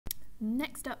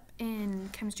Next up in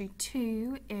Chemistry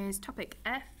 2 is topic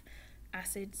F,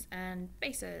 acids and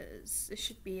bases. This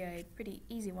should be a pretty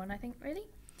easy one, I think, really.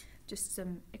 Just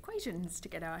some equations to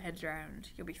get our heads around.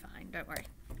 You'll be fine, don't worry.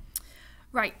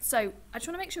 Right, so I just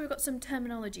want to make sure we've got some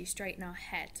terminology straight in our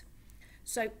head.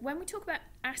 So when we talk about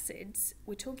acids,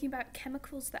 we're talking about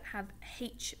chemicals that have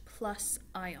H+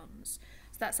 ions.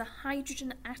 So that's a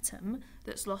hydrogen atom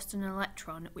that's lost an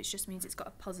electron, which just means it's got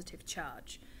a positive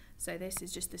charge. So this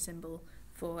is just the symbol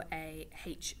for a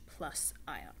H+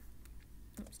 ion.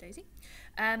 Oops, daisy.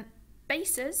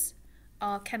 Bases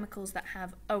are chemicals that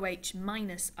have OH-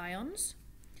 ions.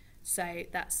 So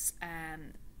that's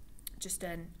just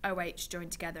an OH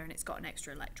joined together and it's got an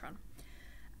extra electron.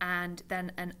 And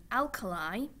then an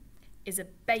alkali is a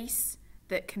base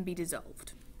that can be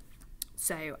dissolved.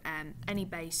 So any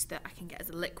base that I can get as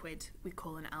a liquid we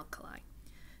call an alkali.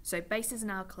 So bases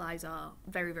and alkalis are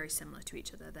very, very similar to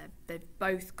each other. They've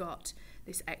both got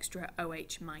this extra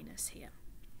OH- here.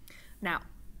 Now,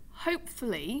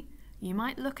 hopefully you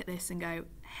might look at this and go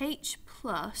H+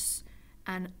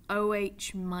 and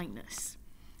OH-.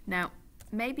 Now,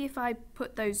 maybe if I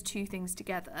put those two things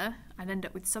together, I'd end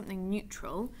up with something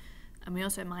neutral, and we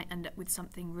also might end up with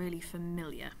something really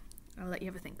familiar. I'll let you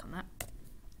have a think on that.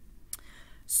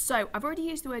 So, I've already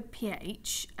used the word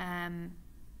pH.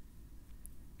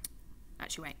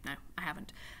 Actually, wait, no, I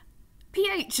haven't.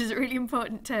 pH is a really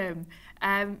important term.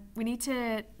 We need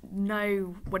to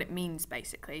know what it means,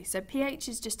 basically. So pH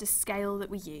is just a scale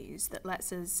that we use that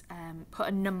lets us put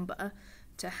a number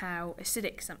to how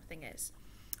acidic something is.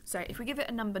 So if we give it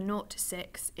a number 0 to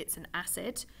 6, it's an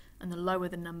acid, and the lower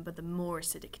the number, the more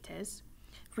acidic it is.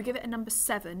 If we give it a number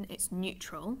 7, it's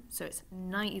neutral, so it's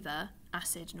neither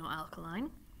acid nor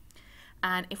alkaline.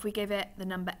 And if we give it the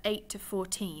number 8 to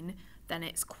 14, then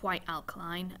it's quite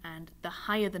alkaline, and the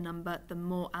higher the number, the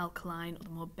more alkaline or the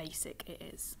more basic it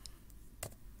is.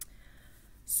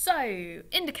 So,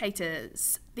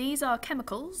 indicators. These are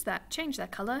chemicals that change their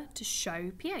colour to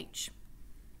show pH.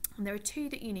 And there are two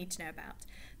that you need to know about.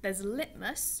 There's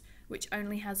litmus, which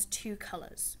only has two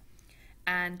colours.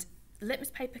 And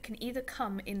litmus paper can either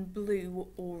come in blue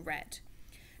or red.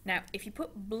 Now, if you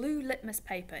put blue litmus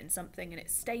paper in something and it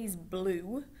stays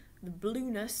blue, the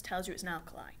blueness tells you it's an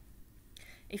alkali.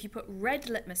 If you put red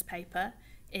litmus paper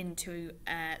into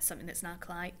something that's an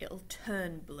alkali, it'll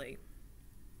turn blue.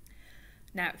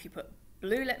 Now, if you put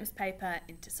blue litmus paper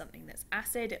into something that's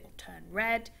acid, it'll turn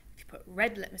red. If you put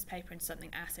red litmus paper into something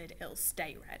acid, it'll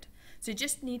stay red. So you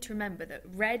just need to remember that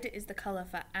red is the colour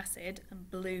for acid and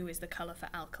blue is the colour for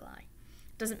alkali.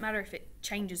 It doesn't matter if it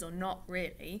changes or not,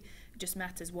 really. It just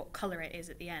matters what colour it is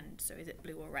at the end. So is it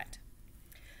blue or red?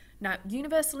 Now,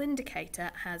 universal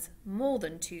indicator has more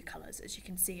than two colours. As you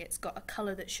can see, it's got a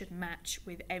colour that should match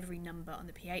with every number on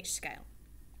the pH scale.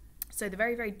 So the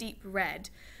very, very deep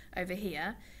red over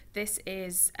here, this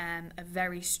is a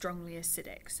very strongly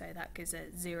acidic, so that gives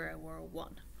a 0 or a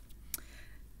 1.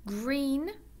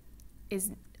 Green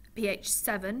is pH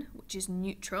 7, which is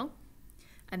neutral,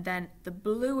 and then the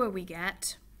bluer we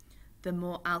get, the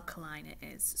more alkaline it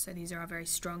is. So these are our very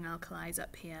strong alkalis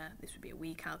up here. This would be a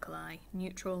weak alkali,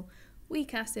 neutral,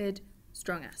 weak acid,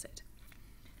 strong acid.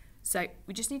 So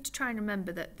we just need to try and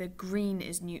remember that the green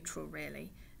is neutral,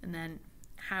 really, and then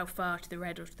how far to the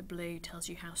red or to the blue tells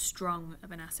you how strong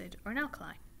of an acid or an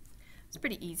alkali. It's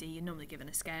pretty easy. You're normally given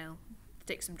a scale,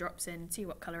 stick some drops in, see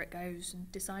what colour it goes,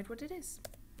 and decide what it is.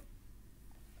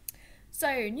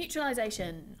 So,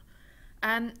 neutralisation.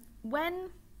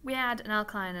 When we add an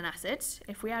alkali and an acid,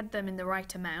 if we add them in the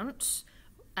right amount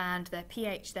and their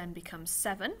pH then becomes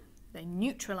 7, they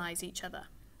neutralise each other.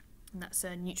 And that's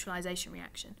a neutralisation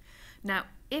reaction. Now,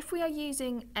 if we are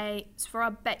using for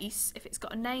our base, if it's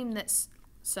got a name that's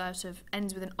sort of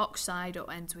ends with an oxide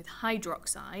or ends with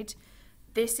hydroxide,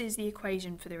 this is the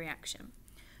equation for the reaction.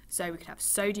 So we could have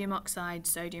sodium oxide,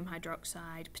 sodium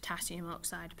hydroxide, potassium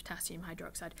oxide, potassium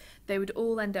hydroxide. They would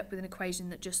all end up with an equation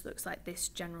that just looks like this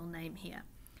general name here.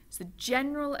 So the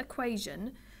general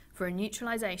equation for a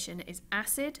neutralisation is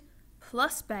acid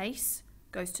plus base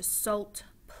goes to salt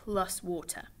plus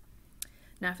water.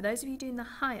 Now, for those of you doing the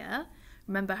higher,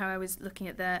 remember how I was looking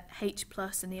at the H+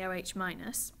 and the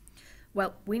OH-?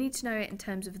 Well, we need to know it in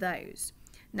terms of those.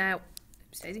 Now,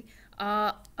 oops, Daisy,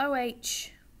 our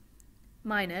OH-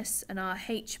 and our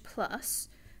H+,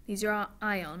 these are our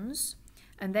ions,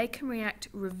 and they can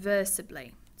react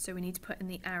reversibly. So we need to put in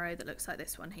the arrow that looks like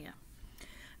this one here.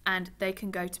 And they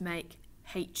can go to make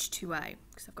H2O,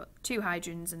 because I've got two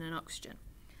hydrogens and an oxygen.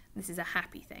 This is a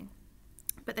happy thing.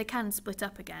 But they can split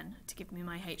up again to give me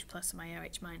my H+ and my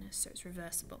OH-, so it's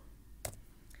reversible.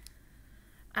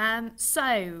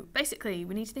 So basically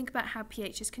we need to think about how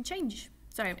pHs can change.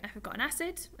 So if I've got an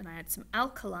acid and I add some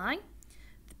alkali,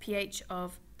 the pH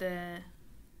of the...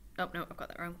 Oh no, I've got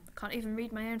that wrong. I can't even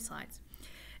read my own slides.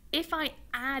 If I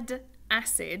add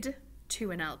acid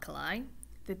to an alkali,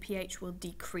 the pH will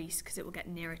decrease because it will get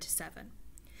nearer to 7.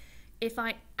 If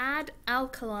I add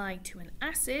alkali to an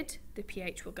acid, the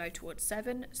pH will go towards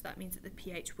 7, so that means that the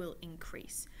pH will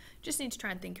increase. Just need to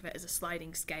try and think of it as a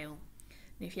sliding scale.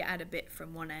 And if you add a bit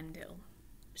from one end, it'll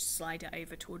slide it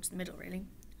over towards the middle, really.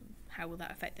 How will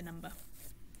that affect the number?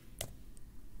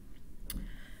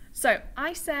 So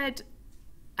I said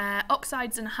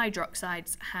oxides and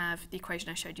hydroxides have the equation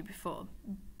I showed you before,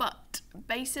 but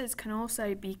bases can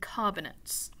also be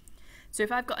carbonates. So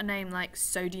if I've got a name like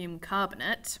sodium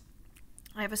carbonate,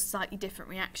 I have a slightly different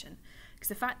reaction, because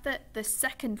the fact that the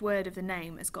second word of the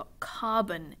name has got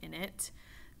carbon in it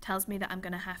tells me that I'm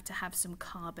going to have some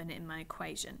carbon in my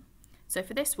equation. So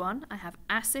for this one, I have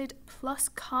acid plus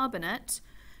carbonate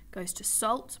goes to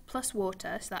salt plus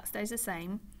water, so that stays the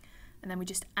same, and then we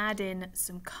just add in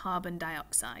some carbon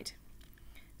dioxide.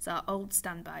 It's our old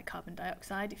standby carbon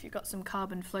dioxide. If you've got some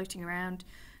carbon floating around,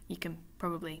 you can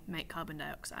probably make carbon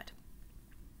dioxide.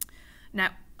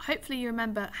 Now, hopefully you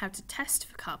remember how to test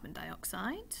for carbon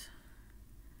dioxide,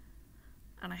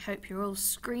 and I hope you're all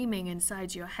screaming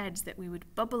inside your heads that we would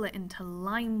bubble it into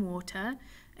lime water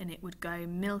and it would go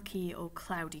milky or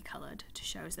cloudy coloured to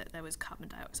show us that there was carbon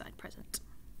dioxide present.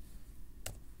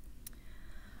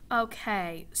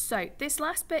 Okay, so this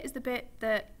last bit is the bit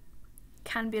that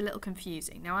can be a little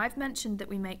confusing. Now, I've mentioned that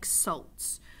we make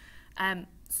salts.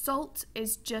 Salt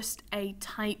is just a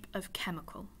type of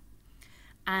chemical,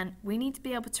 and we need to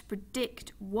be able to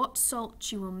predict what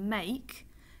salt you will make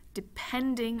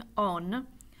depending on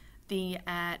the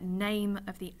name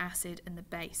of the acid and the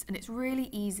base. And it's really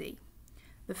easy.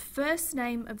 The first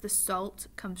name of the salt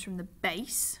comes from the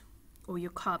base, or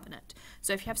your carbonate.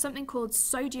 So if you have something called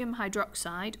sodium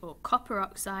hydroxide or copper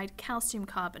oxide, calcium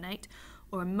carbonate,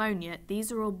 or ammonia,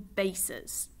 these are all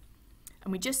bases.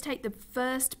 And we just take the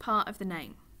first part of the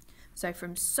name. So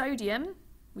from sodium,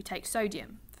 we take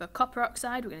sodium. For copper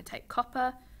oxide, we're going to take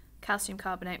copper. Calcium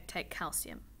carbonate, we take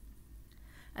calcium.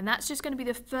 And that's just going to be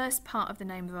the first part of the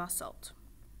name of our salt.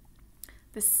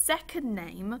 The second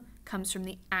name comes from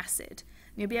the acid.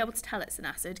 And you'll be able to tell it's an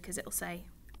acid because it'll say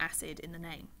acid in the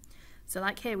name. So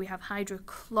like here we have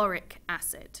hydrochloric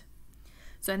acid.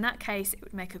 So in that case, it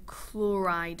would make a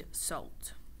chloride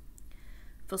salt.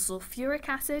 For sulfuric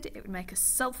acid, it would make a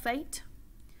sulfate.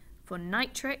 For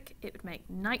nitric, it would make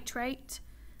nitrate.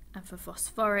 And for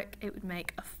phosphoric, it would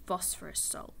make a phosphorus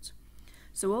salt.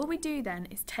 So all we do then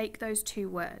is take those two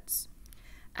words.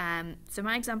 So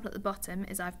my example at the bottom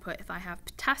is I've put, if I have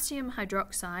potassium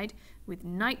hydroxide with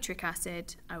nitric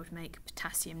acid, I would make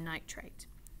potassium nitrate.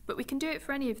 But we can do it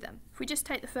for any of them. If we just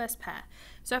take the first pair.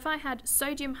 So if I had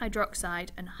sodium hydroxide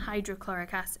and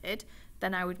hydrochloric acid,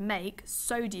 then I would make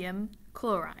sodium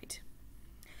chloride.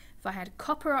 If I had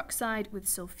copper oxide with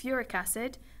sulfuric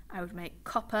acid, I would make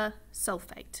copper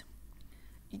sulfate.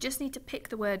 You just need to pick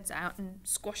the words out and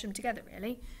squash them together,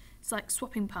 really. It's like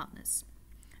swapping partners.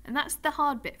 And that's the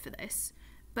hard bit for this,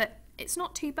 but it's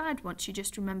not too bad once you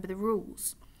just remember the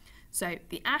rules. So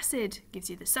the acid gives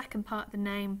you the second part of the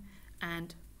name,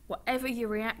 and whatever you're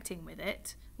reacting with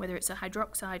it, whether it's a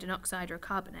hydroxide, an oxide, or a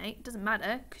carbonate, it doesn't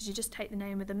matter because you just take the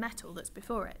name of the metal that's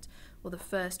before it, or the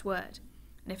first word.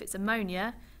 And if it's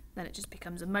ammonia, then it just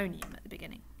becomes ammonium at the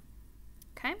beginning.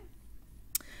 Okay?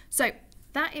 So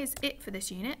that is it for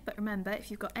this unit, but remember, if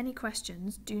you've got any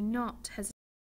questions, do not hesitate